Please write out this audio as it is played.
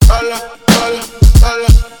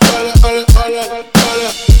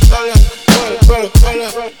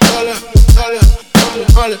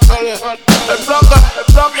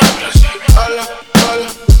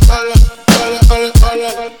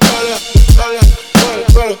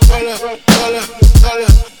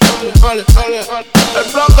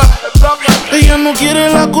El bloque. Ella no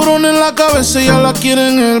quiere la corona en la cabeza, ella la quiere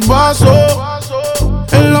en el vaso.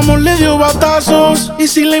 El amor le dio batazos y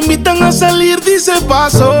si la invitan a salir dice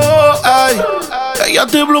paso. Ay, ella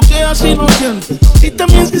te bloquea si no siente y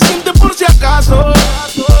también se siente por si acaso.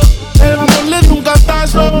 El amor le dio un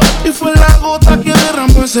cantazo y fue la gota que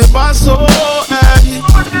derramó ese vaso. Ay,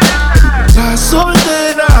 las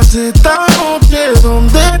solteras esta noche,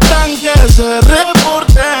 ¿dónde están? Que se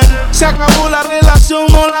reporten. Se acabó la relación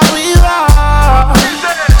o la vida.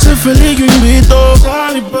 Sé feliz, yo invito.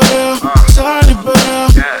 Sal y perrea, sal y perrea,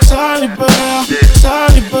 sal y perrea,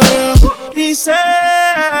 sal y perrea. Y sé,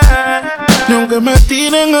 ni aunque me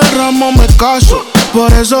tiren el ramo me caso.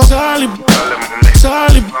 Por eso sal y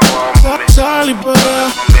sal y sal y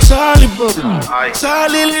perrea, sal y perrea.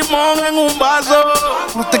 Sal y limón en un vaso.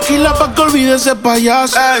 Más tequila pa' que olvide ese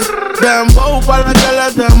payaso. Ey, dembow, para que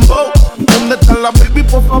le dembow. ¿Dónde está la baby?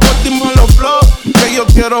 Por favor, dime los flow. Que yo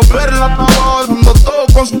quiero verla abajo, dando todo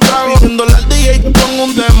con su trago. Pidiéndole al DJ que ponga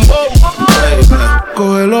un dembow.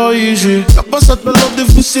 Cógelo easy, ya pasaste lo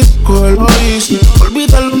difícil. Cógelo easy,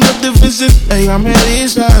 olvídalo, no es difícil. Ella me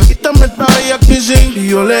dice, quítame esta bella kissing. Y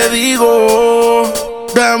yo le digo,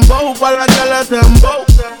 dembow, para que le dembow.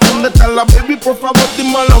 ¿Dónde está la baby? Por favor,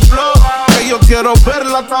 dime los flow. Que yo quiero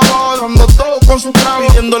verla abajo, dando todo con su trago.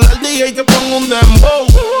 Pidiéndole al DJ que ponga un dembow.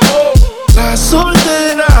 Las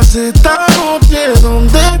solteras esta noche,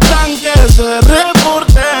 ¿dónde están? Que se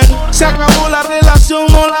reporten. Se acabó la relación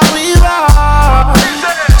o la vida.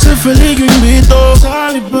 Sé feliz, yo invito.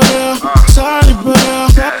 Sal y perrea, sal y perrea,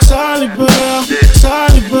 sal y perrea,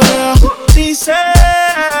 sal y perrea. Dice,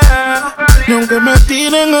 ni aunque me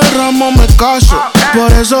tiren el ramo me caso.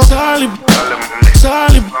 Por eso sal y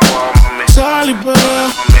sal y sal y perrea,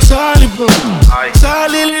 sal y perrea.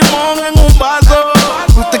 Sal y limón en un vaso.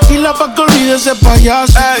 Más tequila pa' que olvide ese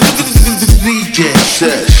payaso. DJ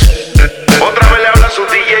Sesh. Otra vez le habla su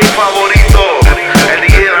DJ favorito, el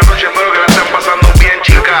DJ de la noche. Espero que la estén pasando bien,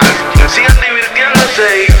 chicas. Sigan divirtiéndose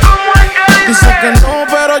y dice que no,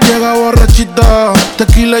 pero llega borrachita.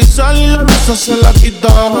 Tequila y sal y la risa se la quita.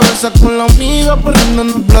 Besa con la amiga, poniendo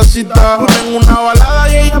en placita. Ponen una balada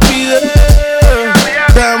y ella pide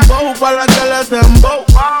dembow, para que le dembow.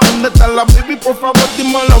 ¿Dónde está la baby? Por favor,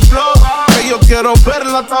 dime los flow. Que yo quiero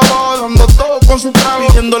verla abajo, dando todo con su trago.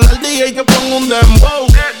 Pidiéndole al DJ que ponga un dembow.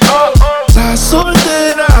 Las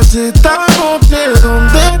solteras esta noche,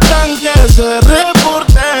 ¿dónde están? Que se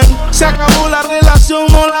reporten. Se acabó la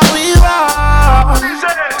relación o la vida.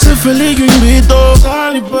 Sé feliz, yo invito.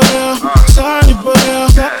 Sal y perrea, sal y perrea,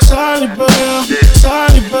 sal y perrea,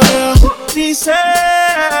 sal y perrea. Dice,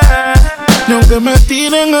 ni aunque me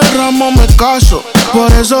tiren el ramo me caso.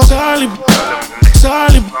 Por eso sal y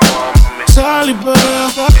sal y sal y perrea,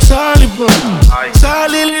 sal y perrea.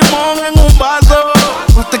 Sal y limón en un vaso.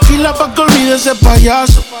 Más tequila pa' que olvide ese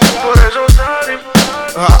payaso. Por eso sal y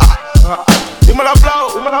dime la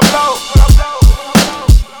flow, dime la flow.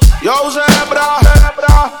 Yo sé.